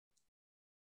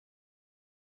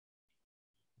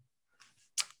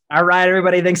All right,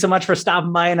 everybody. Thanks so much for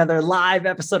stopping by another live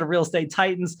episode of Real Estate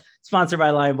Titans, sponsored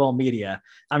by Lionball Media.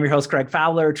 I'm your host, Craig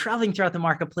Fowler, traveling throughout the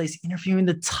marketplace, interviewing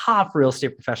the top real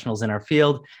estate professionals in our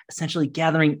field, essentially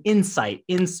gathering insight,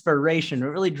 inspiration. What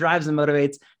really drives and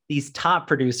motivates these top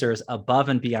producers above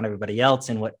and beyond everybody else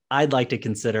in what I'd like to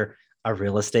consider a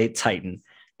real estate titan.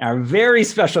 Our very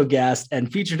special guest and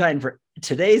featured titan for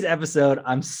today's episode,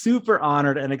 I'm super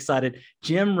honored and excited,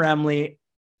 Jim Remley.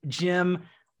 Jim,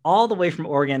 all the way from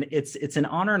Oregon. It's an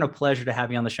honor and a pleasure to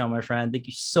have you on the show, my friend. Thank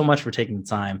you so much for taking the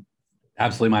time.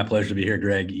 Absolutely my pleasure to be here,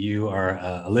 Greg. You are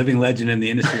a living legend in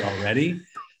the industry already.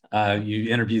 You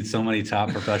interviewed so many top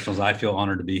professionals. I feel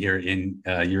honored to be here in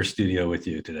your studio with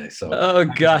you today. So, oh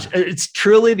gosh, it's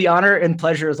truly the honor and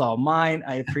pleasure is all mine.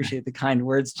 I appreciate the kind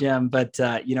words, Jim. But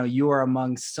you are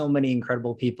among so many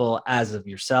incredible people as of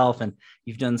yourself, and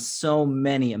you've done so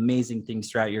many amazing things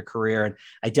throughout your career. And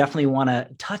I definitely want to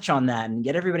touch on that and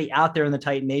get everybody out there in the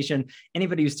Titan Nation,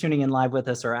 anybody who's tuning in live with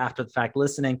us or after the fact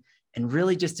listening, and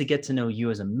really just to get to know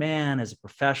you as a man, as a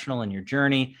professional in your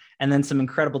journey, and then some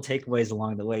incredible takeaways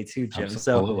along the way too, Jim.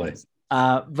 Absolutely.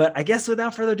 But I guess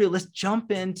without further ado, let's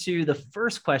jump into the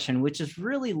first question, which is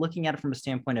really looking at it from a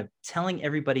standpoint of telling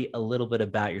everybody a little bit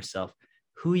about yourself,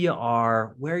 who you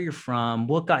are, where you're from,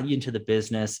 what got you into the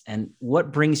business, and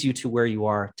what brings you to where you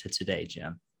are to today,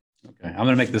 Jim. Okay, I'm going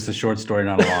to make this a short story,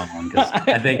 not a long one, because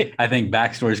I think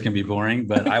backstories can be boring,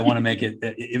 but I want to make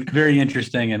it very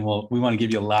interesting, and we want to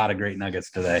give you a lot of great nuggets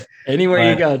today. Anywhere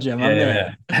you go, Jim, I'm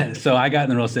there. Yeah. So I got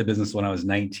in the real estate business when I was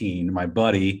 19. My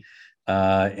buddy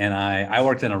and I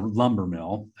worked in a lumber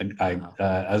mill. I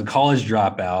was a college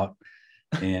dropout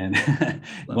and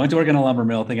went to work in a lumber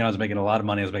mill thinking I was making a lot of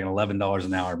money. I was making $11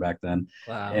 an hour back then.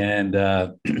 Wow.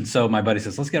 And so my buddy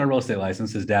says, let's get a real estate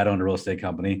license. His dad owned a real estate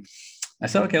company. I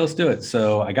said, okay, let's do it.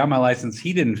 So I got my license.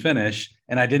 He didn't finish,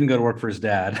 and I didn't go to work for his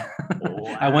dad.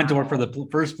 Wow. I went to work for the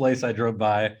first place I drove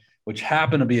by, which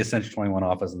happened to be a Century 21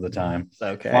 office at the time.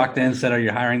 Okay. Walked in, said, are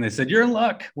you hiring? They said, you're in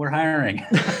luck. We're hiring.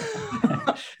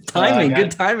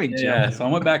 Good timing, Jim. Yeah. So I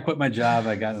went back, quit my job.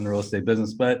 I got in the real estate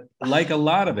business. But like a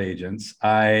lot of agents,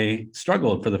 I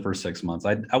struggled for the first 6 months.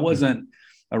 I wasn't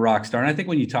a rock star. And I think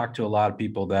when you talk to a lot of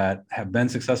people that have been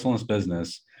successful in this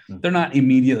business, they're not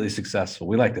immediately successful.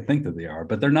 We like to think that they are,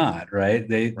 but they're not, right?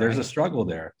 There's a struggle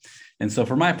there. And so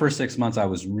for my first 6 months, I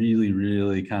was really,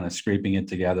 really kind of scraping it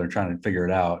together and trying to figure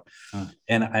it out.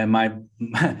 And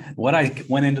what I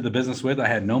went into the business with, I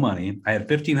had no money. I had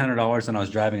 $1,500 and I was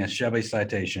driving a Chevy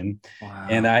Citation. Wow.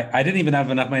 And I didn't even have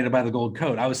enough money to buy the gold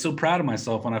coat. I was so proud of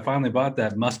myself when I finally bought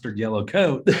that mustard yellow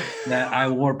coat that I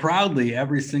wore proudly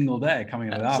every single day coming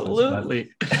into the office.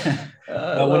 Absolutely.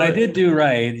 But what I did do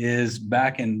right is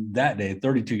back in that day,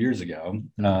 32 years ago,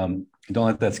 don't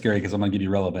let that scare you because I'm going to give you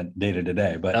relevant data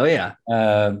today. But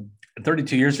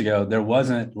 32 years ago, there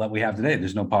wasn't what we have today.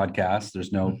 There's no podcast.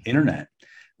 There's no internet.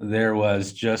 There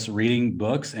was just reading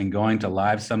books and going to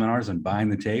live seminars and buying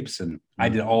the tapes. And I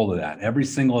did all of that. Every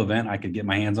single event I could get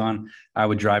my hands on, I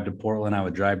would drive to Portland. I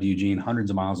would drive to Eugene, hundreds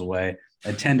of miles away,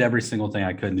 attend every single thing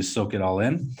I could and just soak it all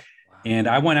in. And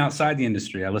I went outside the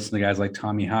industry. I listened to guys like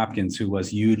Tommy Hopkins, who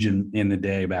was huge in the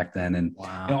day back then, and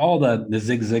all the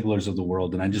Zig Ziglars of the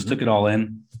world. And I just took it all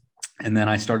in. And then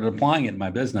I started applying it in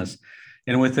my business.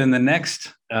 And within the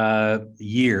next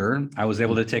year, I was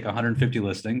able to take 150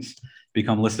 listings,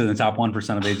 become listed in the top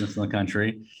 1% of agents in the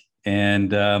country. And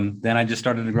then I just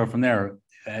started to grow from there.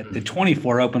 At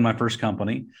 24, I opened my first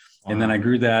company. Wow. And then I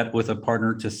grew that with a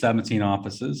partner to 17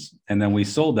 offices. And then we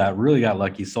sold that, really got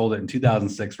lucky, sold it in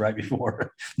 2006, right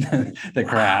before the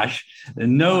crash.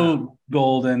 And no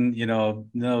golden,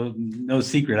 no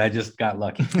secret. I just got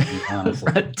lucky,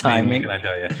 honestly. Timing. Can I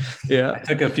tell you? Yeah. I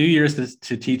took a few years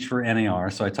to teach for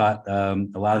NAR. So I taught a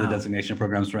lot of the designation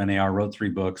programs for NAR, wrote 3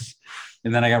 books.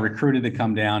 And then I got recruited to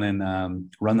come down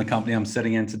and run the company I'm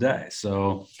sitting in today.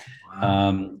 So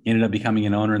ended up becoming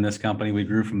an owner in this company. We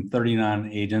grew from 39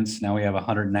 agents. Now we have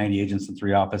 190 agents in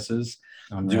 3 offices,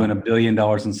 doing $1 billion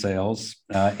in sales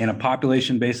in a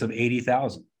population base of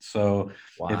 80,000. So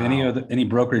if any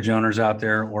brokerage owners out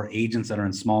there or agents that are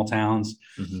in small towns,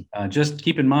 just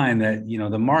keep in mind that,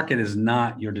 the market is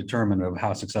not your determinant of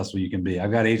how successful you can be.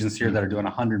 I've got agents here that are doing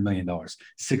 $100 million,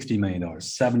 $60 million,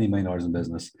 $70 million in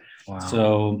business. Wow.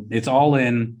 So it's all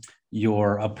in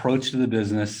your approach to the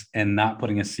business and not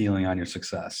putting a ceiling on your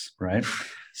success, right?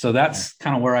 So that's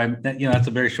kind of where that's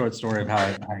a very short story of how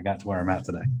I got to where I'm at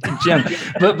today. Jim,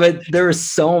 but there is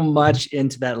so much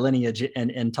into that lineage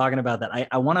and talking about that.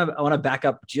 I want to back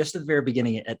up just at the very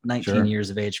beginning at 19 years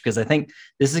of age, because I think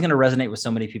this is going to resonate with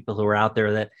so many people who are out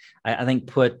there that I think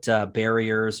put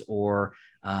barriers or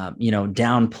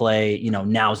downplay,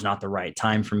 now's not the right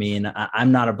time for me. And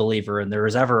I'm not a believer and there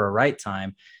was ever a right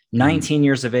time. 19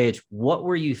 years of age, what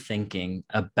were you thinking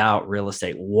about real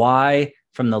estate? Why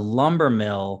from the lumber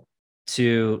mill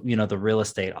to, the real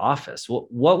estate office?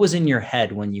 What was in your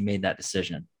head when you made that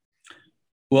decision?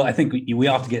 Well, I think we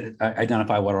have to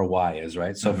identify what our why is,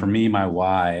 right? So for me, my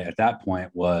why at that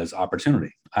point was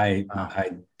opportunity. I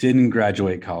didn't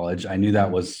graduate college. I knew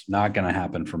that was not going to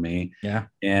happen for me. Yeah.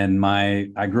 And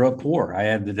I grew up poor. I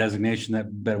had the designation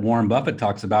that Warren Buffett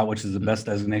talks about, which is the best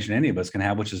designation any of us can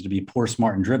have, which is to be poor,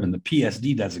 smart, and driven, the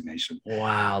PSD designation.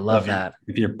 Wow. Love that.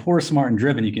 If you're poor, smart, and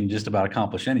driven, you can just about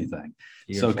accomplish anything.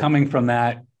 Beautiful. So coming from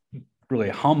that really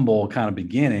humble kind of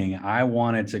beginning, I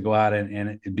wanted to go out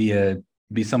and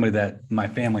be somebody that my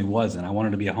family wasn't. I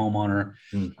wanted to be a homeowner.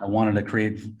 I wanted to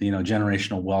create,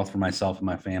 generational wealth for myself and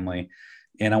my family.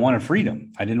 And I wanted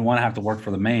freedom. I didn't want to have to work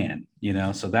for the man,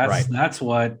 so that's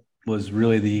what was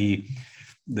really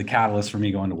the catalyst for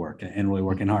me going to work and really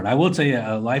working hard. I will tell you,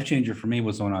 a life changer for me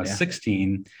was when I was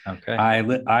 16. Okay.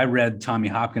 I read Tommy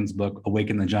Hopkins' book,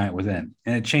 Awaken the Giant Within,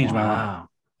 and it changed my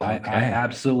life. I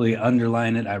absolutely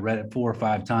underlined it. I read it 4 or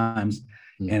 5 times.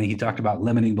 And he talked about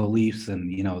limiting beliefs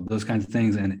and, those kinds of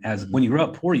things. And when you grow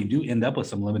up poor, you do end up with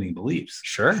some limiting beliefs.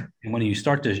 Sure. And when you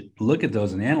start to look at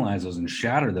those and analyze those and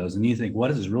shatter those, and you think,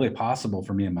 what is really possible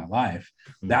for me in my life?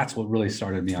 That's what really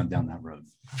started me down that road.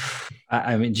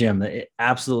 I mean, Jim,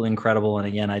 absolutely incredible. And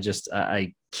again,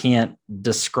 I can't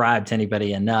describe to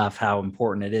anybody enough how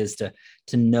important it is to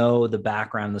know the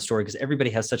background of the story, because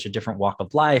everybody has such a different walk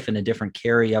of life and a different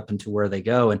carry up into where they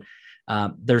go. And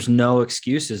there's no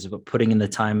excuses about putting in the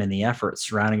time and the effort,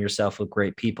 surrounding yourself with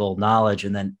great people, knowledge,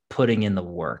 and then putting in the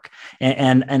work.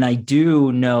 And I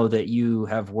do know that you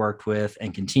have worked with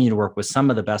and continue to work with some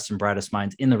of the best and brightest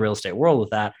minds in the real estate world with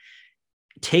that,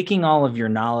 taking all of your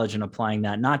knowledge and applying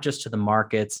that, not just to the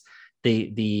markets,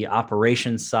 the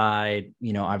operations side,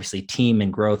 obviously team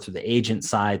and growth through the agent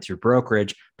side, through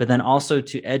brokerage, but then also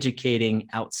to educating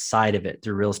outside of it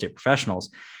through real estate professionals.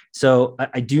 So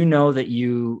I do know that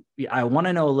I want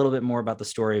to know a little bit more about the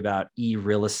story about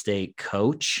eReal Estate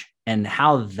Coach and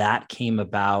how that came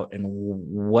about and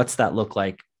what's that look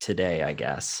like today, I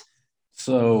guess.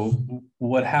 So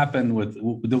what happened with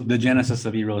the genesis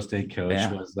of eReal Estate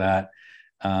Coach was that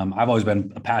I've always been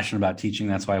passionate about teaching.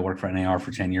 That's why I worked for NAR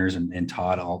for 10 years and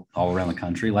taught all around the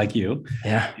country, like you.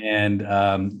 Yeah.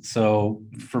 And so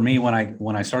for me, when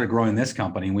I started growing this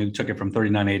company, we took it from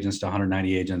 39 agents to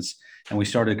 190 agents, and we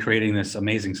started creating this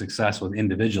amazing success with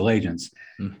individual agents.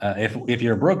 If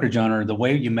you're a brokerage owner, the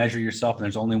way you measure yourself, and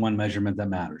there's only one measurement that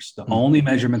matters. The only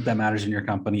measurement that matters in your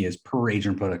company is per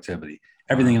agent productivity.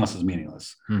 Everything else is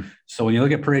meaningless. So when you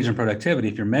look at per agent productivity,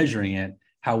 if you're measuring it,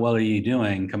 how well are you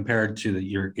doing compared to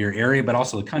your area, but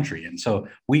also the country? And so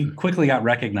we quickly got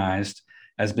recognized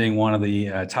as being one of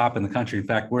the top in the country. In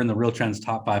fact, we're in the Real Trends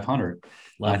top 500.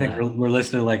 I think we're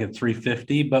listed like at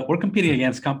 350, but we're competing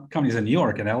against companies in New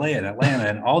York and LA and Atlanta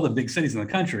and all the big cities in the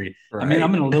country. Right. I mean,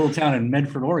 I'm in a little town in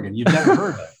Medford, Oregon. You've never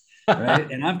heard of it,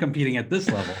 right? And I'm competing at this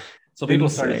level. So people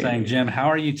started saying, Jim, how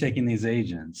are you taking these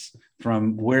agents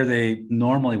from where they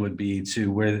normally would be to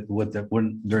what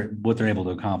they're able to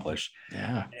accomplish?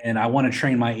 Yeah. And I want to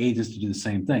train my agents to do the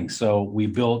same thing. So we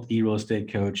built eReal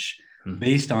Estate Coach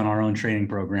based on our own training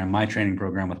program, my training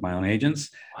program with my own agents,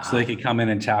 so they could come in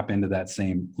and tap into that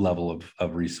same level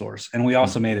of resource. And we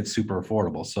also made it super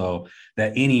affordable so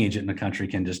that any agent in the country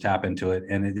can just tap into it,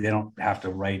 and they don't have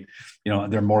to write,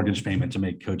 their mortgage payment to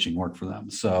make coaching work for them.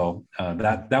 So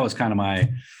that was kind of my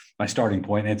starting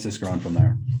point. It's just growing from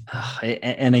there.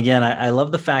 And again, I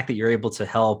love the fact that you're able to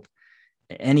help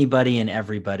anybody and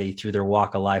everybody through their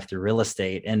walk of life through real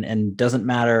estate, and doesn't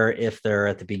matter if they're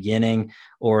at the beginning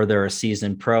or they're a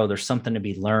seasoned pro. There's something to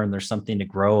be learned. There's something to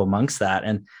grow amongst that,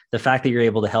 and the fact that you're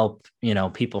able to help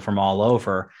people from all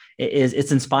over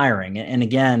it's inspiring. And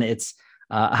again, it's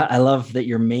I love that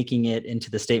you're making it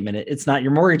into the statement. It's not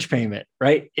your mortgage payment,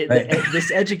 right? This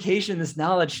education, this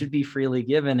knowledge should be freely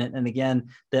given. And again,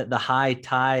 the high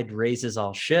tide raises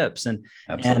all ships. And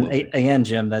again,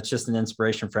 Jim, that's just an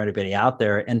inspiration for anybody out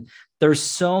there. And there's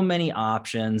so many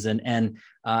options, and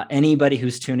anybody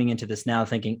who's tuning into this now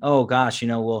thinking, oh gosh,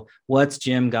 well, what's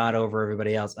Jim got over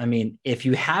everybody else? I mean, if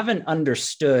you haven't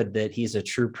understood that he's a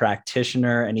true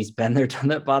practitioner and he's been there, done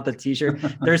that, bought the t-shirt,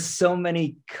 there's so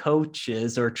many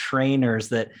coaches or trainers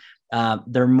that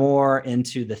they're more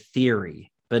into the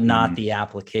theory but not the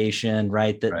application,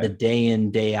 right? The day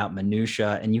in, day out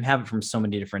minutia. And you have it from so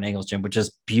many different angles, Jim, which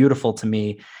is beautiful to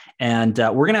me. And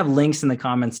we're going to have links in the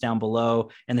comments down below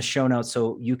and the show notes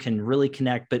so you can really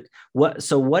connect. But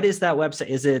what is that website?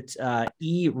 Is it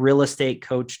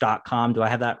erealestatecoach.com? Do I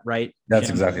have that right? That's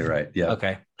Jim? Exactly right. Yeah.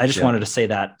 Okay. I just wanted to say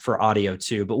that for audio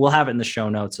too, but we'll have it in the show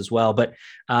notes as well. But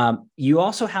you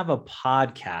also have a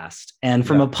podcast, and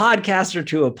from a podcaster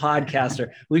to a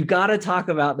podcaster, we've got to talk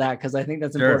about that because I think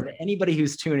that's important. Anybody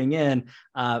who's tuning in,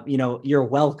 you're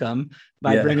welcome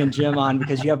by bringing Jim on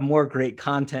because you have more great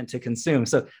content to consume.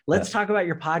 So let's talk about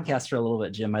your podcast for a little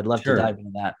bit, Jim. I'd love to dive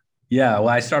into that. Yeah, well,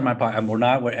 I started my podcast. We're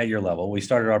not at your level. We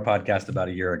started our podcast about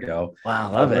a year ago.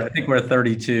 Wow, love it. I think we're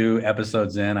 32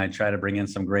 episodes in. I try to bring in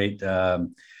some great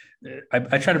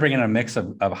I try to bring in a mix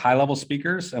of high-level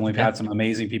speakers, and we've had some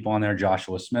amazing people on there.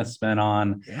 Joshua Smith's been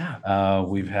on.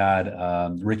 We've had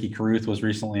Ricky Carruth was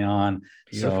recently on.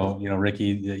 Beautiful. So,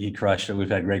 Ricky, he crushed it.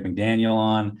 We've had Greg McDaniel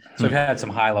on. So we've had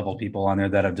some high-level people on there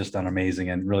that have just done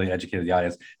amazing and really educated the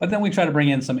audience. But then we try to bring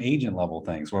in some agent-level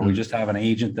things where we just have an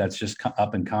agent that's just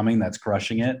up and coming, that's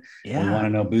crushing it. We want to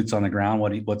know boots on the ground,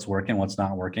 what's working, what's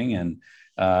not working. And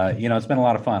it's been a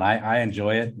lot of fun. I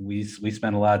enjoy it. We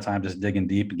spend a lot of time just digging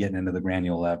deep and getting into the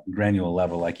granular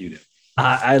level like you do.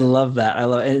 I love that. I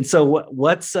love it. And so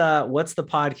what's the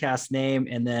podcast name,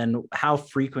 and then how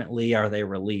frequently are they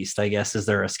released? I guess, is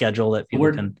there a schedule that people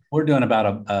we're doing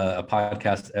about a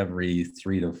podcast every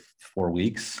 3 to 4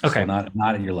 weeks. Okay. So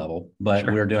not at your level, but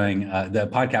we're doing, the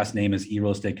podcast name is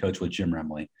E-Real Estate Coach with Jim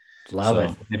Remley. Love it.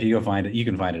 If you go find it, you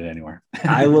can find it anywhere.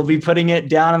 I will be putting it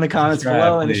down in the comments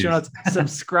below in the show notes.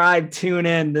 Subscribe, tune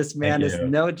in. This man is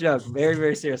no joke. Very,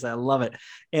 very serious. I love it.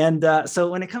 And so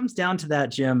when it comes down to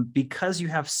that, Jim, because you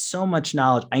have so much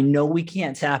knowledge, I know we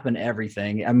can't tap into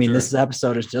everything. I mean, this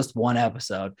episode is just one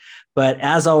episode. But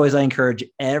as always, I encourage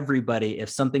everybody, if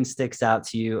something sticks out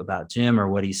to you about Jim or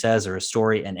what he says or a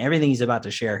story and everything he's about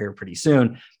to share here pretty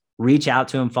soon, reach out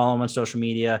to him, follow him on social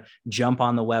media, jump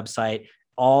on the website.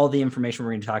 All the information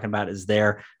we're going to be talking about is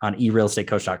there on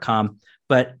erealestatecoach.com.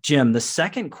 But Jim, the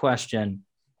second question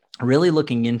really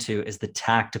looking into is the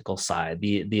tactical side,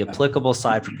 the applicable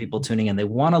side for people tuning in. They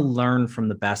want to learn from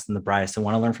the best and the brightest. They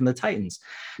want to learn from the Titans.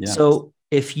 Yeah. So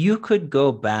if you could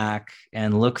go back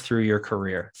and look through your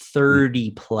career, 30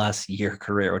 plus year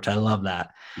career, which I love that,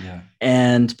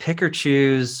 and pick or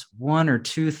choose one or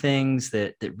two things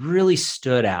that really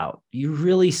stood out, you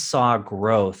really saw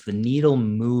growth, the needle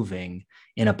moving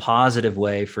in a positive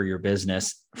way for your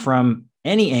business from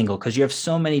any angle, because you have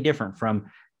so many different, from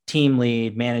team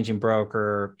lead, managing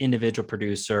broker, individual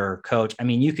producer, coach. I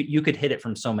mean, you could hit it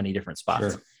from so many different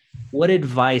spots. Sure. What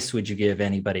advice would you give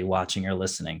anybody watching or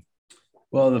listening?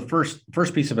 Well, the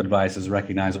first piece of advice is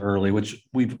recognize early, which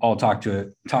we've all talked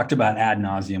about ad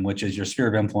nauseum, which is your sphere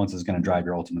of influence is going to drive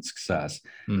your ultimate success.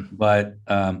 But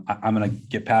I'm going to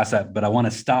get past that, but I want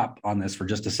to stop on this for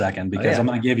just a second, because I'm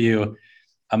going to give you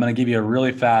a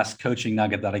really fast coaching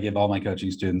nugget that I give all my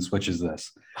coaching students, which is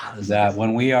this, that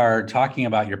when we are talking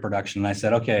about your production, and I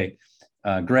said, okay,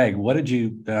 Greg, what did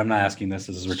you, I'm not asking this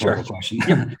as a rhetorical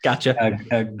question.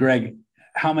 Gotcha. Greg,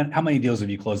 how many deals have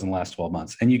you closed in the last 12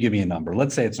 months? And you give me a number.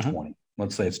 Let's say it's 20.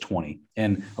 Let's say it's 20.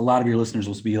 And a lot of your listeners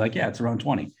will be like, yeah, it's around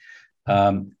 20.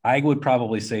 I would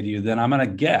probably say to you, then I'm going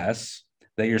to guess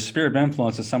that your sphere of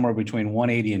influence is somewhere between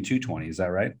 180 and 220. Is that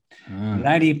right?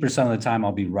 90% of the time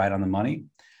I'll be right on the money,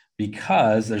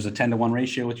 because there's a 10-to-1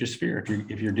 ratio with your sphere.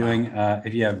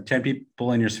 If you have 10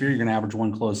 people in your sphere, you're going to average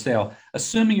one closed sale,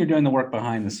 assuming you're doing the work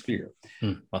behind the sphere.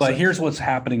 But here's what's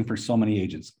happening for so many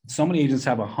agents. So many agents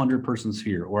have a 100-person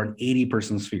sphere or an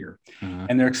 80-person sphere,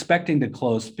 and they're expecting to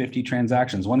close 50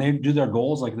 transactions. When they do their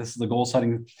goals, like this is the goal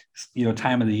setting,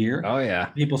 time of the year. Oh yeah.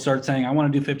 People start saying, I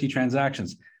want to do 50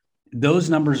 transactions.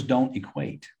 Those numbers don't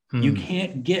equate. You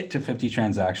can't get to 50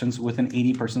 transactions with an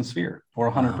 80-person sphere or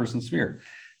a 100-person sphere.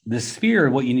 The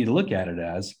sphere, what you need to look at it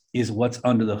as, is what's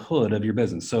under the hood of your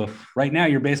business. So right now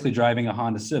you're basically driving a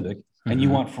Honda Civic and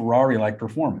you want Ferrari-like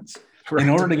performance. Correct.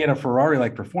 In order to get a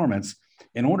Ferrari-like performance,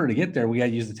 in order to get there, we got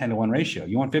to use the 10-to-1 ratio.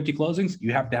 You want 50 closings,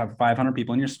 you have to have 500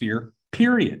 people in your sphere,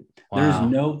 period. Wow.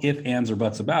 There's no ifs, ands, or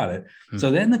buts about it.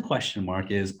 So then the question mark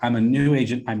is, I'm a new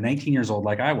agent. I'm 19 years old,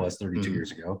 like I was 32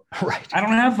 years ago. Right. I don't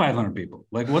have 500 people.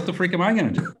 Like, what the freak am I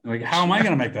going to do? Like, how am I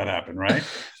going to make that happen? Right.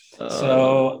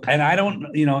 So, and I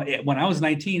don't, when I was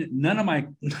 19, none of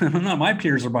my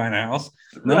peers are buying a house.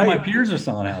 None of my peers are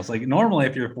selling a house. Like normally,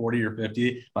 if you're 40 or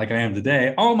 50, like I am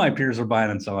today, all my peers are buying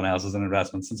and selling houses and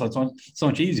investments. And so it's so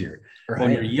much easier. Right.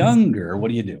 When you're younger, what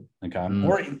do you do? Okay.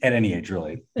 Or at any age,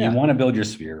 really, you want to build your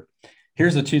sphere.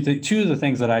 Here's the two of the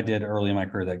things that I did early in my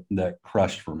career that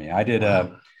crushed for me. I did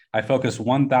I focused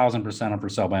 1,000% on for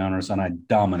sale by owners, and I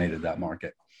dominated that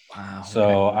market. Wow.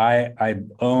 So I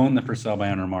own the for sale by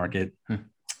owner market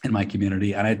in my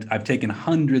community, and I've taken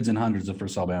hundreds and hundreds of for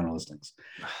sale by owner listings.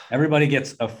 Everybody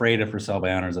gets afraid of for sale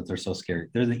by owners, that they're so scary.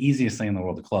 They're the easiest thing in the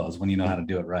world to close when you know how to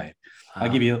do it right. Wow. I'll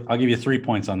give you 3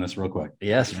 points on this real quick.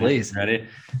 Yes, please. Ready?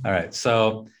 All right.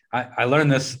 So I learned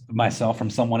this myself from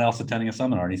someone else attending a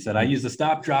seminar, and he said, I use the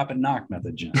stop, drop, and knock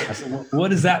method, Jim. I said, well, what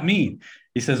does that mean?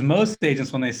 He says, most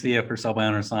agents, when they see a for sale by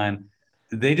owner sign,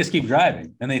 they just keep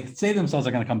driving, and they say to themselves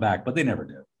they're going to come back, but they never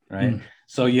do. Right.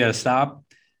 So you got to stop.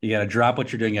 You got to drop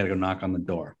what you're doing. You got to go knock on the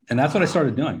door. And that's what I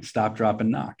started doing. Stop, drop, and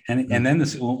knock. And then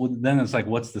it's like,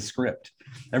 what's the script?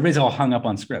 Everybody's all hung up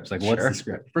on scripts. Like, what's the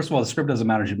script? First of all, the script doesn't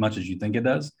matter as much as you think it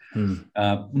does.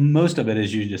 Most of it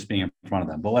is you just being in front of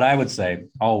them. But what I would say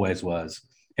always was,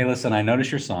 hey, listen, I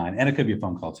noticed your sign, and it could be a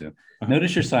phone call too.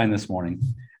 Noticed your sign this morning,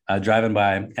 driving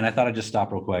by, and I thought I'd just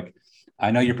stop real quick.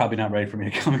 I know you're probably not ready for me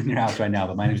to come in your house right now,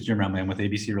 but my name is Jim Remley. I'm with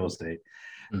ABC Real Estate.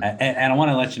 And I want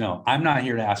to let you know, I'm not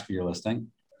here to ask for your listing.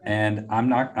 And I'm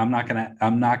not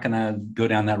gonna go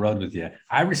down that road with you.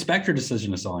 I respect your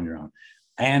decision to sell on your own,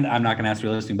 and I'm not gonna ask for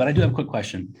your listing. But I do have a quick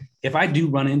question. If I do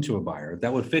run into a buyer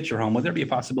that would fit your home, would there be a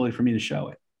possibility for me to show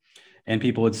it? And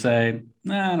people would say,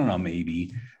 I don't know,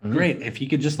 maybe. Great. If you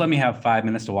could just let me have 5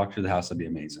 minutes to walk through the house, that'd be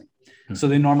amazing. So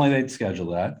they'd schedule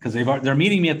that because they're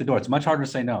meeting me at the door. It's much harder to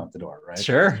say no at the door, right?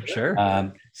 Sure.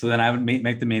 So then I would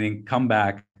make the meeting, come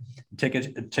back, take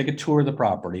a tour of the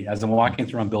property. As I'm walking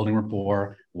through, I'm building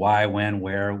rapport. Why, when,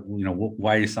 where,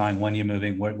 why are you selling? When are you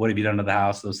moving? What have you done to the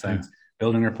house? Those things,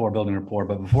 building rapport.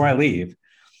 But before I leave,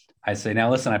 I say, now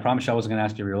listen, I promise you I wasn't going to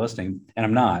ask you for your listing, and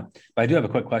I'm not, but I do have a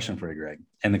quick question for you, Greg.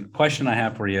 And the question I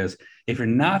have for you is, if you're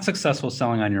not successful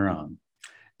selling on your own,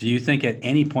 do you think at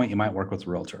any point you might work with a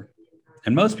realtor?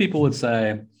 And most people would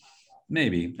say,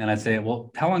 maybe. And I'd say,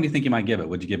 well, how long do you think you might give it?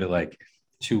 Would you give it like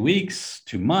 2 weeks,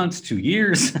 2 months, 2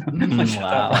 years?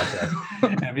 Wow.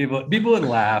 And people would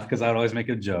laugh because I would always make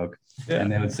a joke. Yeah.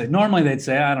 And they would say, normally they'd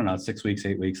say, I don't know, 6 weeks,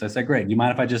 8 weeks. I said, great. Do you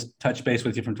mind if I just touch base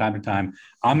with you from time to time?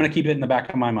 I'm going to keep it in the back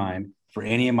of my mind for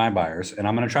any of my buyers, and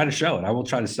I'm going to try to show it. I will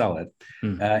try to sell it.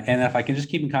 And if I can just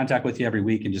keep in contact with you every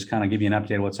week and just kind of give you an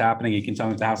update of what's happening, you can tell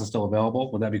me if the house is still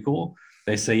available. Would that be cool?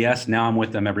 They say yes. Now I'm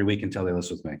with them every week until they list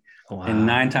with me. Wow. And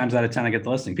 9 times out of 10, I get the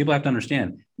listing. People have to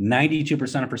understand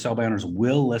 92% of for sale by owners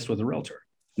will list with a realtor.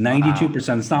 92%.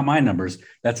 Wow. It's not my numbers.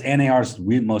 That's NAR's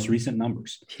most recent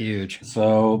numbers. Huge.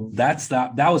 So that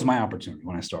was my opportunity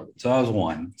when I started. So that was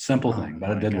one simple thing,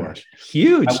 but it did work.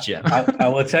 Huge, Jim. I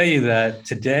will tell you that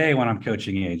today when I'm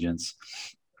coaching agents,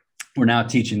 we're now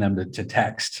teaching them to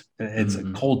text. It's a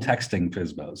cold texting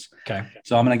FSBOs. Okay.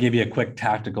 So I'm going to give you a quick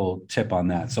tactical tip on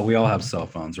that. So we all have cell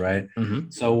phones, right?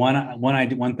 So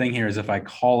one thing here is if I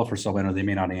call a for sale owner, they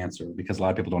may not answer because a lot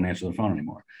of people don't answer their phone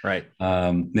anymore. Right.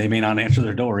 They may not answer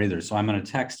their door either. So I'm going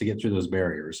to text to get through those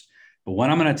barriers. But what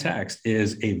I'm going to text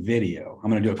is a video.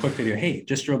 I'm going to do a quick video. Hey,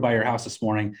 just drove by your house this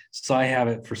morning. So I have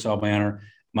it for sale by owner.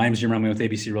 My name is Jim Remley with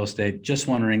ABC Real Estate. Just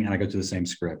wondering, and I go to the same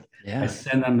script. Yeah. I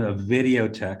send them a video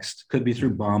text. Could be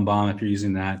through BombBomb if you're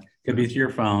using that. Could be through your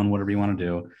phone, whatever you want to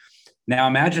do. Now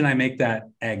imagine I make that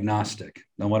agnostic.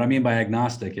 Now what I mean by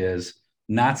agnostic is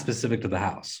not specific to the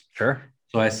house. Sure.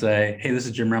 So I say, hey, this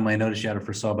is Jim Remley. I noticed you had a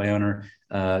for sale by owner,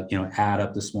 ad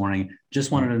up this morning.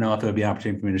 Just wanted to know if there would be an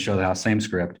opportunity for me to show the house. Same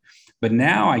script. But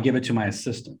now I give it to my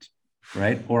assistant.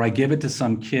 Right. Or I give it to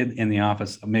some kid in the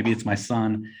office. Maybe it's my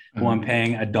son who I'm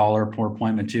paying $1 per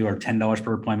appointment to or $10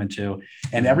 per appointment to.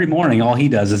 And every morning, all he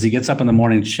does is he gets up in the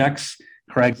morning, checks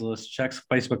Craigslist, checks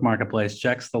Facebook Marketplace,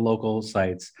 checks the local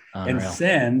sites, and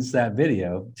sends that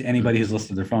video to anybody who's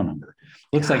listed their phone number.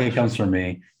 Looks like it comes from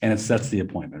me, and it sets the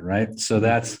appointment, right? So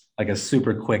that's like a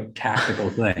super quick tactical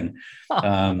thing.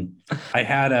 I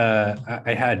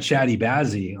had Chatty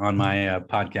Bazzi on my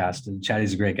podcast, and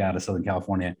Chatty's a great guy out of Southern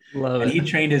California. Love and it. He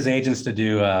trained his agents to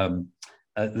do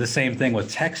the same thing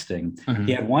with texting.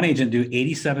 He had one agent do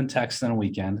 87 texts in a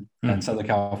weekend in Southern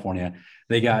California.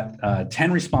 They got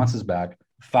 10 responses back.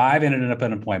 5 ended up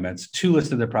in appointments, 2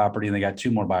 listed their property, and they got 2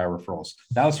 more buyer referrals.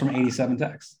 That was from 87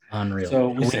 texts. Unreal. So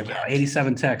we say, wow,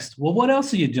 87 texts. Well, what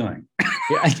else are you doing?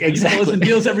 Yeah, exactly. You closing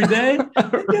deals every day?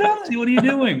 What are you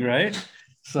doing, right?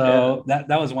 So that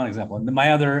was one example. And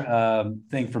my other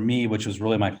thing for me, which was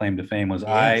really my claim to fame, was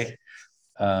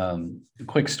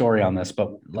quick story on this,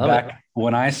 but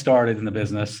when I started in the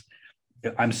business,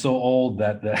 I'm so old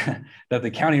that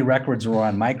the county records were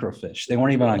on microfiche. They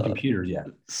weren't even on computers yet.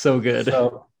 So good.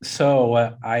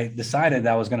 So I decided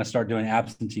that I was going to start doing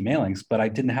absentee mailings, but I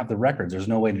didn't have the records. There's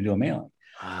no way to do a mailing.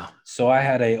 Wow. So I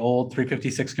had an old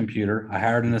 356 computer. I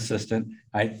hired an assistant.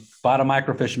 I bought a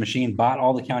microfiche machine, bought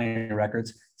all the county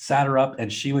records, sat her up,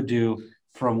 and she would do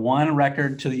from one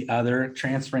record to the other,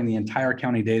 transferring the entire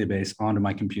county database onto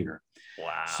my computer.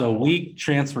 Wow. So we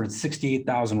transferred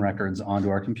 68,000 records onto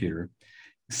our computer,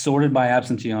 sorted by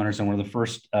absentee owners, and we're the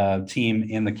first team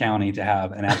in the county to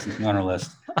have an absentee owner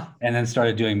list, and then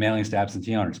started doing mailings to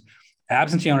absentee owners.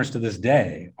 Absentee owners to this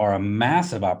day are a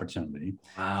massive opportunity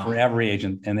for every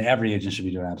agent, and every agent should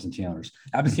be doing absentee owners.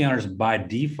 Absentee owners by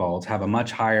default have a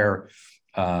much higher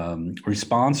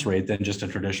response rate than just a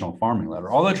traditional farming letter,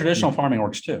 although traditional farming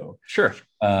works too. Sure.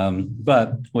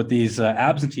 But with these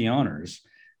absentee owners,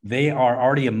 they are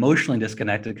already emotionally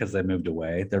disconnected because they moved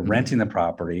away. They're renting the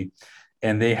property,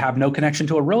 and they have no connection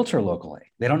to a realtor locally.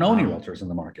 They don't know any realtors in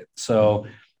the market. So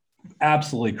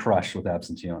absolutely crushed with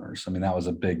absentee owners. I mean, that was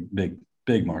a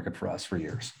big market for us for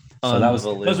years. So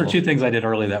those are two things I did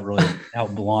early that really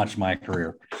helped launch my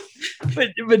career.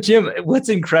 But Jim, what's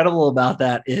incredible about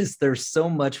that is there's so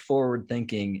much forward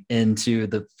thinking into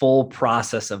the full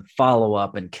process of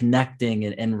follow-up and connecting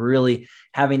and really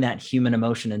having that human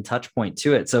emotion and touch point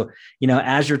to it. So,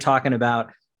 as you're talking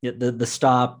about the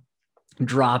stop,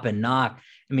 drop, and knock,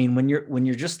 I mean, when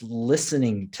you're just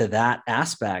listening to that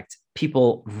aspect,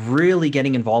 people really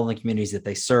getting involved in the communities that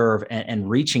they serve and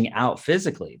reaching out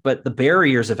physically. But the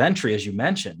barriers of entry, as you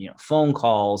mentioned, phone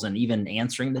calls and even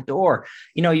answering the door,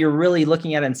 you're really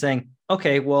looking at it and saying,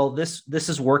 okay, well, this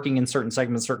is working in certain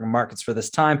segments, certain markets for this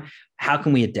time. How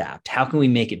can we adapt? How can we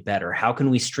make it better? How can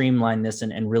we streamline this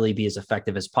and really be as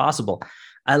effective as possible?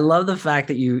 I love the fact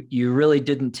that you really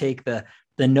didn't take the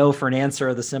no for an answer,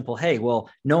 or the simple, hey, well,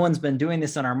 no one's been doing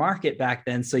this in our market back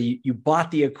then. So you bought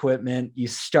the equipment, you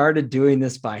started doing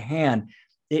this by hand.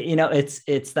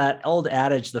 It's that old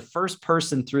adage, the first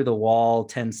person through the wall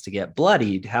tends to get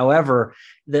bloodied. However,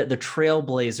 the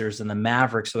trailblazers and the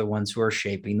mavericks are the ones who are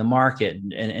shaping the market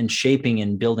and shaping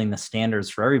and building the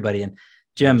standards for everybody. And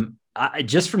Jim,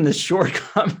 just from this short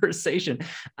conversation,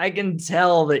 I can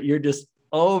tell that you're just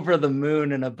over the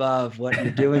moon and above what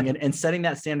you're doing and setting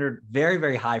that standard very,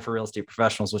 very high for real estate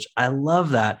professionals, which I love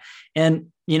that. And,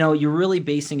 you're really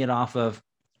basing it off of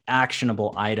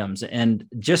actionable items and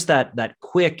just that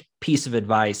quick piece of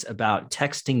advice about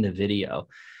texting the video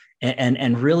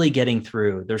and really getting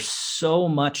through. There's so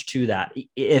much to that.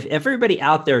 If everybody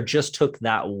out there just took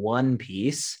that one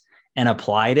piece and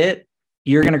applied it,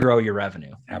 you're going to grow your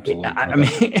revenue. Absolutely. I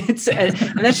mean,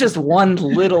 and that's just one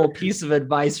little piece of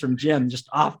advice from Jim, just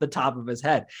off the top of his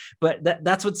head. But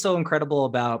that's what's so incredible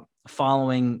about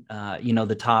following,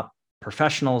 the top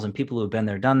professionals and people who have been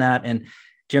there, done that. And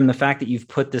Jim, the fact that you've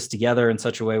put this together in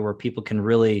such a way where people can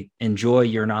really enjoy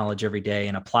your knowledge every day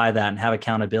and apply that and have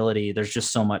accountability, there's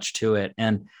just so much to it.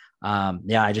 And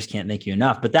I just can't thank you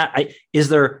enough. But is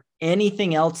there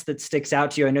anything else that sticks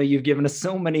out to you? I know you've given us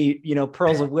so many,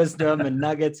 pearls of wisdom and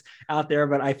nuggets out there,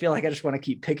 but I feel like I just want to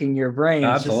keep picking your brain.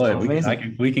 Absolutely.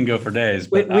 We can go for days.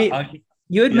 But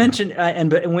you had mentioned,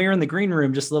 but when we were in the green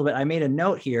room just a little bit, I made a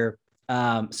note here.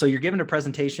 So you're giving a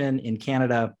presentation in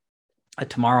Canada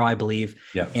tomorrow, I believe.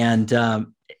 Yeah.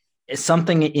 And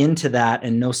something into that,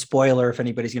 and no spoiler if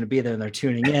anybody's going to be there and they're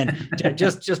tuning in,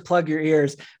 just plug your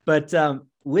ears. But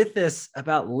with this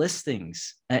about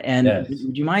listings, and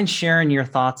would you mind sharing your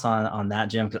thoughts on that,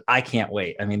 Jim? Because I can't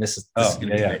wait. I mean, this is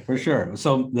great. For sure.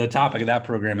 So the topic of that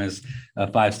program is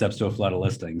 5 steps to a flood of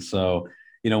listings. So,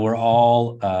 we're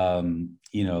all,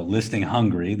 listing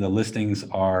hungry. The listings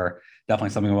are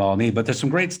definitely something we all need, but there's some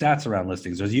great stats around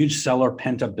listings. There's huge seller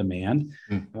pent-up demand.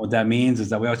 And what that means is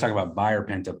that we always talk about buyer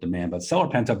pent-up demand, but seller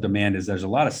pent-up demand is there's a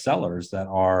lot of sellers that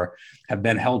have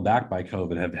been held back by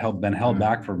COVID, been held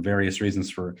back for various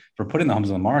reasons for putting the homes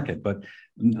on the market. But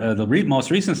the most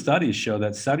recent studies show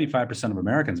that 75% of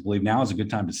Americans believe now is a good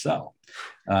time to sell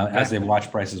as they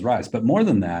watch prices rise. But more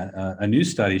than that, a new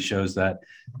study shows that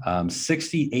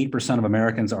 68% of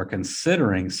Americans are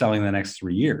considering selling the next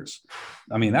 3 years.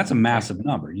 I mean, that's a massive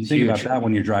number. You think about that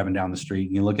when you're driving down the street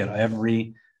and you look at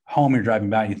every home you're driving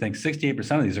by, and you think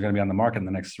 68% of these are going to be on the market in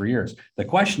the next 3 years. The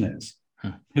question is,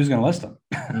 who's going to list them?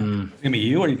 It's going to be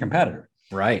you or your competitor.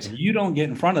 Right. If you don't get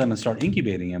in front of them and start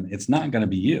incubating them, it's not going to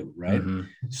be you. Right. Mm-hmm.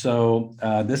 So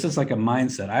this is like a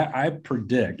mindset. I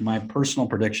predict, my personal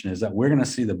prediction is that we're going to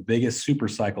see the biggest super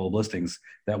cycle of listings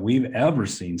that we've ever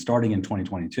seen starting in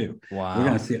 2022. Wow. We're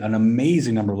going to see an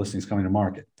amazing number of listings coming to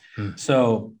market.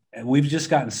 So we've just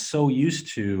gotten so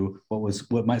used to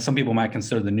some people might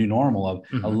consider the new normal of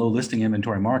a low listing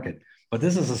inventory market. But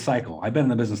this is a cycle. I've been in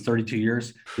the business 32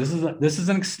 years. This is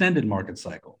an extended market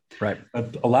cycle. Right.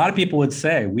 A lot of people would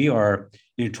say we are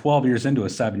 12 years into a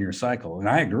 7-year cycle. And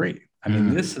I agree. I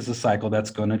mean, this is a cycle that's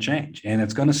going to change, and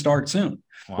it's going to start soon.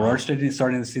 Wow. We're already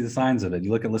starting to see the signs of it.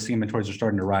 You look at listing inventories are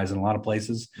starting to rise in a lot of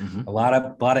places. A lot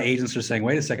of agents are saying,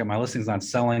 wait a second, my listing's not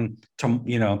selling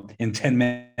in 10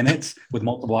 minutes with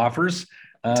multiple offers.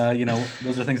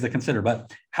 Those are things to consider.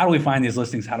 But how do we find these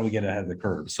listings? How do we get ahead of the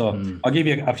curve? So I'll give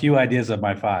you a few ideas of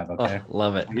my 5. Okay. Oh,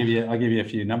 love it. I'll give you a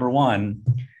few. Number 1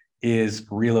 is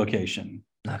relocation.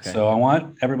 Okay. So I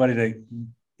want everybody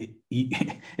to,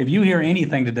 if you hear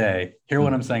anything today, hear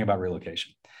what I'm saying about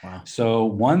relocation. Wow. So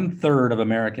 1/3 of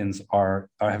Americans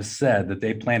have said that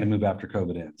they plan to move after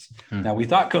COVID ends. Now, we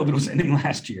thought COVID was ending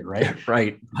last year, right?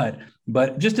 Right.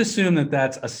 But just assume that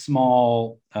that's a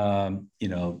small,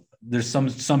 there's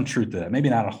some truth to that. Maybe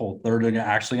not a whole third are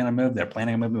actually going to move. They're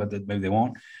planning on moving, but maybe they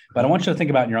won't. But I want you to think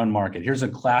about in your own market. Here's a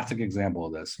classic example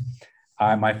of this.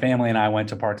 My family and I went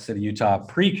to Park City, Utah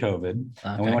pre-COVID,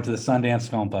 and we went to the Sundance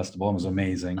Film Festival. It was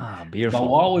amazing. Beautiful. But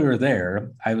while we were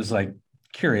there, I was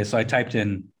curious. So I typed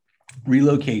in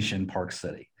relocation Park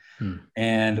City.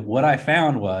 And what I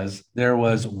found was there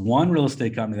was one real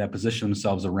estate company that positioned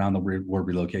themselves around the word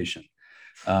relocation.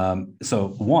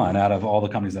 So one out of all the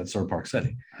companies that serve Park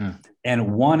City,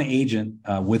 and one agent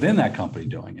within that company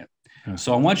doing it.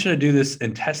 So I want you to do this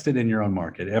and test it in your own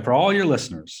market. And for all your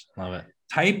listeners, love it.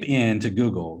 Type into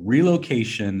Google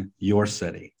relocation your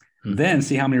city, then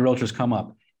see how many realtors come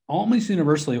up. Almost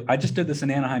universally, I just did this in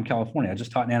Anaheim, California. I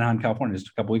just taught in Anaheim, California just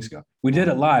a couple weeks ago. We did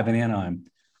it live in Anaheim.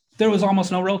 There was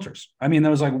almost no realtors. I mean,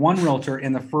 there was one realtor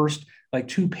in the first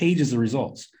 2 pages of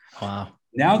results. Wow.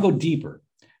 Now go deeper.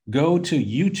 Go to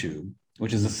YouTube,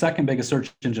 which is the second biggest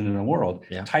search engine in the world.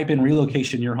 Yeah. Type in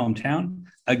relocation your hometown.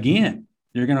 Again,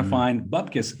 you're going to find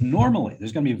bupkis. Normally,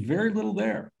 there's going to be very little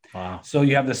there. Wow. So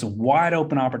you have this wide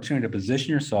open opportunity to position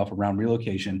yourself around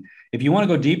relocation. If you want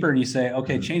to go deeper and you say,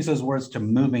 okay, change those words to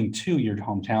moving to your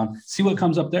hometown, see what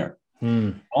comes up there.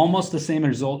 Almost the same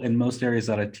result in most areas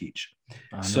that I teach.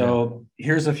 So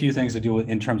here's a few things to do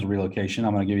in terms of relocation.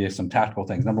 I'm going to give you some tactical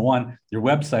things. Number 1, your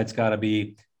website's got to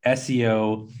be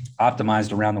SEO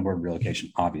optimized around the word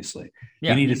relocation, obviously.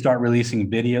 Yeah. You need to start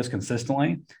releasing videos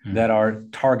consistently that are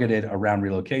targeted around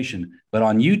relocation. But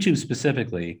on YouTube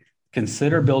specifically,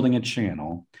 consider building a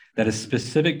channel that is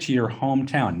specific to your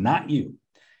hometown, not you.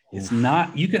 It's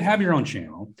not, you could have your own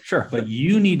channel, sure, but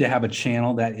you need to have a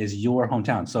channel that is your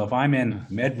hometown. So if I'm in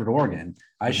Medford, Oregon,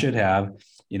 I should have,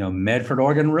 Medford,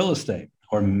 Oregon real estate,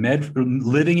 or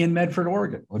living in Medford,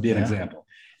 Oregon would be an example.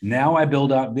 Now I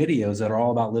build out videos that are all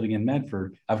about living in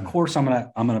Medford. Of course, I'm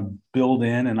gonna build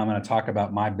in and I'm gonna talk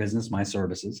about my business, my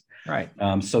services. Right.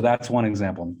 So that's one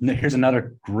example. Here's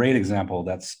another great example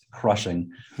that's crushing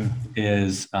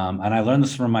is, and I learned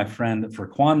this from my friend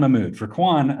Furquan Mahmood.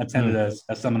 Furquan attended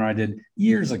a seminar I did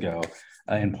years ago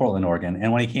in Portland, Oregon.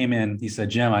 And when he came in, he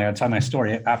said, Jim, I gotta tell my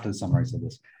story. After the seminar, he said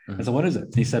this. I said, what is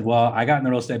it? He said, well, I got in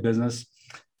the real estate business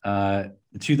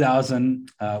 2000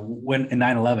 when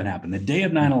 9/11 happened. The day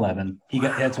of 9/11,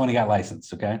 that's when he got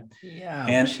licensed. Okay. Yeah.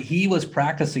 And he was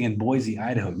practicing in Boise,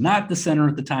 Idaho, not the center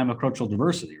at the time of cultural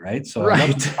diversity, right? So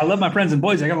I love my friends in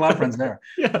Boise. I got a lot of friends there.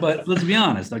 But let's be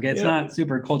honest, okay, it's not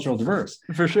super cultural diverse.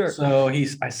 For sure. So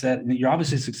I said, you're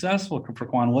obviously successful,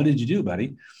 Furquan. What did you do,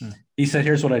 buddy? He said,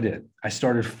 here's what I did. I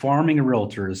started farming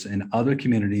realtors in other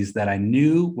communities that I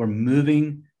knew were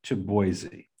moving to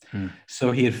Boise.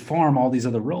 So he had farmed all these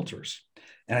other realtors.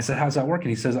 And I said, how's that working?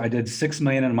 He says, I did 6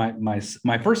 million in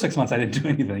my first 6 months. I didn't do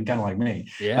anything, kind of like me.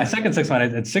 Yeah. My second 6 months, I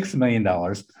did $6 million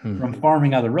from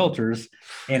farming other realtors.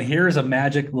 And here's a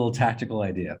magic little tactical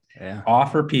idea. Yeah.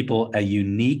 Offer people a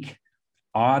unique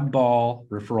oddball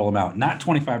referral amount, not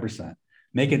 25%.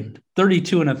 Make it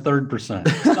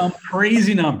 32.33%, some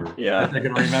crazy number that they're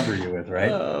going to remember you with, right?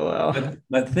 Oh, wow.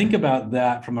 But think about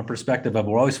that from a perspective of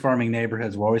we're always farming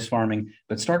neighborhoods, we're always farming,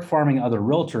 but start farming other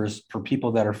realtors for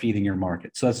people that are feeding your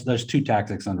market. So there's 2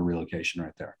 tactics under relocation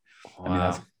right there. Wow. I mean,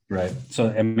 that's right. So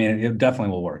I mean, it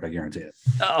definitely will work. I guarantee it.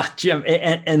 Oh, Jim,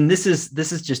 and this is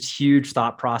just huge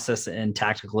thought process and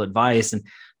tactical advice. And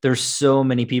there's so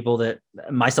many people that,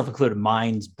 myself included,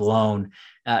 mind's blown.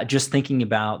 Just thinking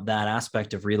about that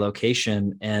aspect of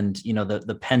relocation and,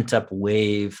 the pent up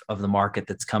wave of the market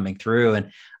that's coming through.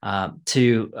 And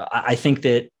I think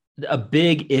that a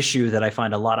big issue that I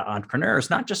find a lot of entrepreneurs,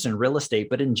 not just in real estate,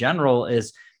 but in general,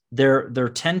 is they're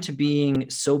tend to being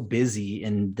so busy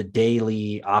in the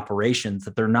daily operations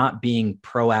that they're not being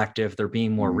proactive. They're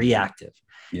being more reactive.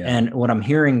 Yeah. And what I'm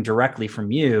hearing directly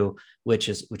from you, which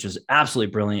is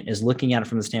absolutely brilliant, is looking at it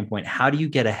from the standpoint, how do you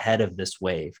get ahead of this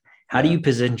wave? How do you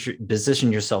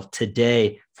position yourself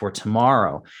today for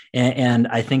tomorrow? And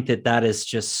I think that is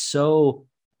just so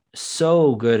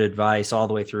So good advice all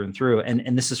the way through and through.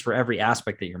 And this is for every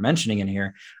aspect that you're mentioning in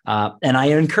here. And I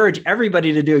encourage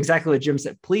everybody to do exactly what Jim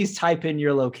said. Please type in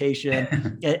your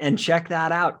location and check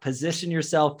that out. Position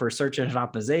yourself for search engine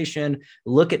optimization.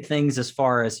 Look at things as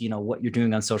far as, what you're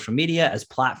doing on social media, as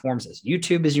platforms, as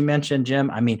YouTube, as you mentioned, Jim.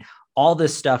 I mean, all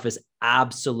this stuff is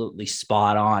absolutely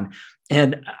spot on.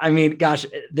 And I mean, gosh,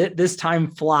 this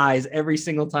time flies every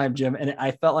single time, Jim. And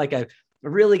I felt like I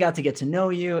really got to get to know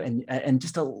you and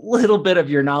just a little bit of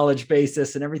your knowledge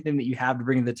basis and everything that you have to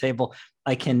bring to the table.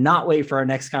 I cannot wait for our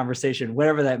next conversation,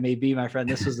 whatever that may be, my friend.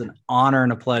 This was an honor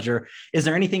and a pleasure. Is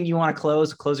there anything you want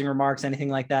to closing remarks, anything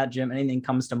like that, Jim? Anything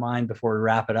comes to mind before we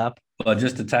wrap it up? Well,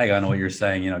 just to tag on what you're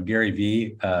saying, Gary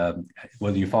Vee,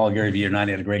 whether you follow Gary Vee or not,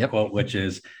 he had a great quote, which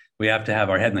is, we have to have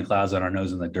our head in the clouds and our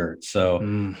nose in the dirt. So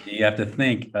you have to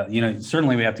think,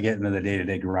 certainly we have to get into the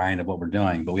day-to-day grind of what we're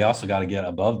doing, but we also got to get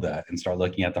above that and start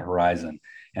looking at the horizon.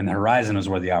 And the horizon is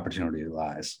where the opportunity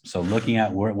lies. So looking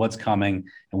at what's coming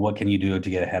and what can you do to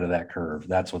get ahead of that curve,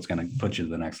 that's what's going to put you to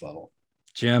the next level.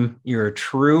 Jim, you're a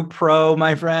true pro,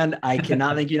 my friend. I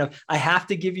cannot thank you enough. I have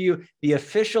to give you the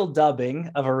official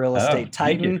dubbing of a real estate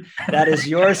titan. That is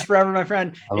yours forever, my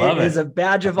friend. It is a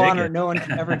badge of honor. No one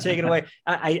can ever take it away.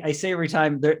 I say every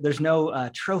time there's no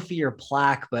trophy or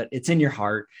plaque, but it's in your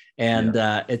heart, and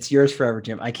it's yours forever,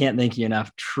 Jim. I can't thank you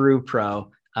enough. True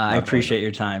pro. I appreciate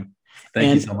your time.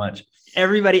 Thank you so much.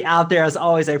 Everybody out there, as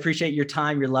always, I appreciate your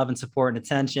time, your love and support and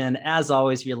attention. As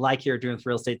always, if you like here doing with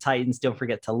Real Estate Titans, don't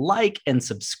forget to like and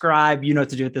subscribe. You know what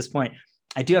to do at this point.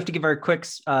 I do have to give a quick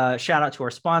shout out to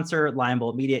our sponsor, Lion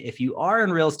Bolt Media. If you are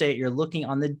in real estate, you're looking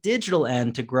on the digital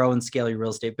end to grow and scale your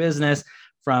real estate business,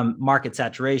 from market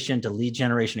saturation to lead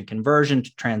generation and conversion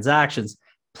to transactions,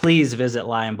 please visit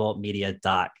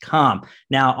lionboltmedia.com.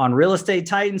 Now, on Real Estate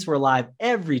Titans, we're live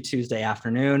every Tuesday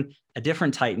afternoon, a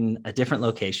different Titan, a different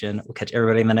location. We'll catch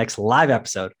everybody in the next live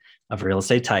episode of Real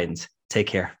Estate Titans. Take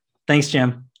care. Thanks,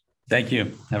 Jim. Thank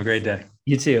you. Have a great day.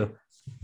 You too.